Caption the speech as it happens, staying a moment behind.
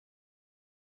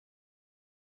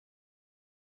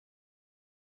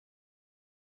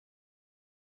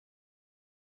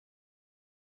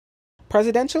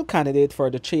Presidential candidate for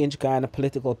the Change Guyana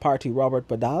political party Robert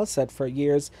Badal said for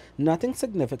years nothing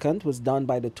significant was done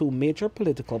by the two major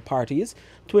political parties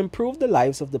to improve the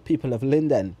lives of the people of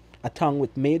Linden, a town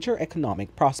with major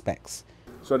economic prospects.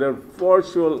 So there's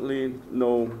fortunately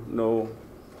no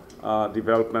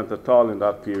development at all in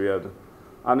that period.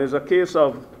 And it's a case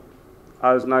of,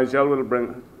 as Nigel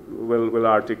will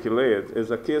articulate,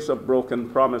 it's a case of broken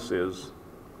promises.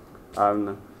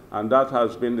 And that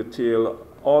has been the tale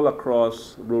all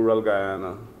across rural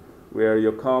Guyana, where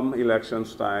you come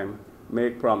elections time,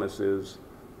 make promises,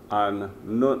 and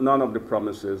none of the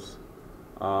promises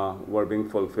were being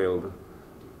fulfilled.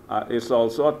 It's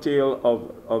also a tale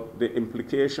of the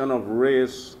implication of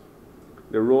race,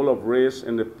 the role of race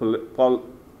in the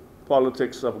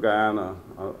politics of Guyana,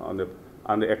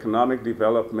 and the economic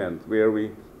development, where we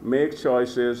make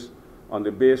choices on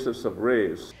the basis of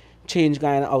race. Change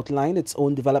Guyana outlined its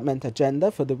own development agenda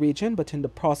for the region, but in the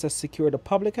process secured a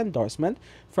public endorsement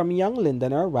from young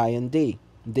Lindener Ryan Day.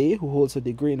 Day, who holds a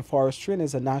degree in forestry and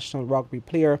is a national rugby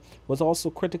player, was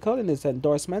also critical in his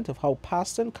endorsement of how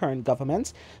past and current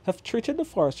governments have treated the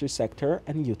forestry sector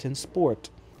and youth in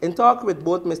sport. In talk with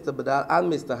both Mr. Badal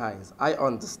and Mr. Hines, I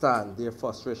understand their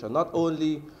frustration not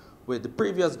only with the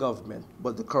previous government,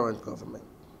 but the current government.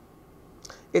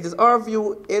 It is our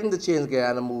view in the Change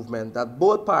Guyana movement that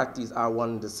both parties are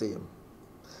one and the same.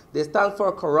 They stand for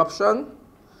corruption,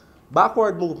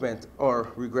 backward movement,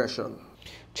 or regression.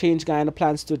 Change Guyana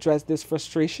plans to address this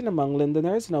frustration among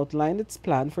Lindeners and outlined its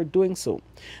plan for doing so.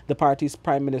 The party's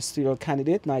prime ministerial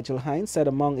candidate, Nigel Hines, said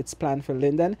among its plan for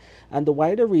Linden and the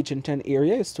wider Region 10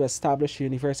 area is to establish a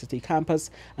university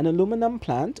campus, an aluminum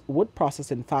plant, wood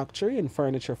processing factory, and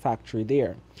furniture factory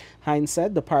there. Hines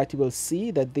said the party will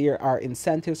see that there are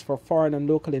incentives for foreign and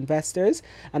local investors,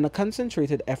 and a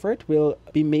concentrated effort will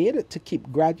be made to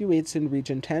keep graduates in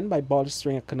Region 10 by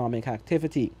bolstering economic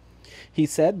activity. He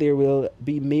said there will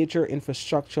be major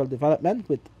infrastructural development,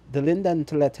 with the Linden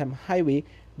to Lethem Highway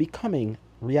becoming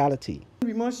reality.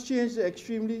 We must change the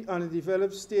extremely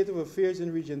underdeveloped state of affairs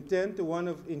in Region 10 to one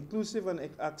of inclusive and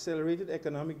accelerated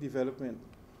economic development.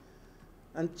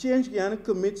 And Change Guyana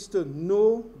commits to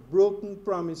no broken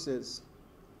promises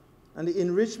and the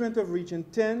enrichment of Region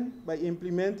 10 by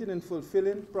implementing and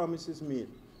fulfilling promises made.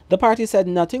 The party said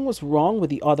nothing was wrong with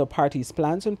the other parties'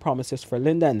 plans and promises for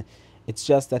Linden. It's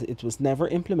just that it was never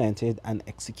implemented and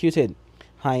executed.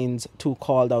 Hines, too,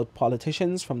 called out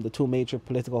politicians from the two major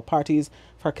political parties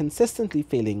for consistently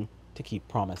failing to keep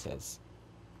promises.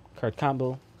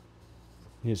 Campbell,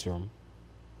 Newsroom.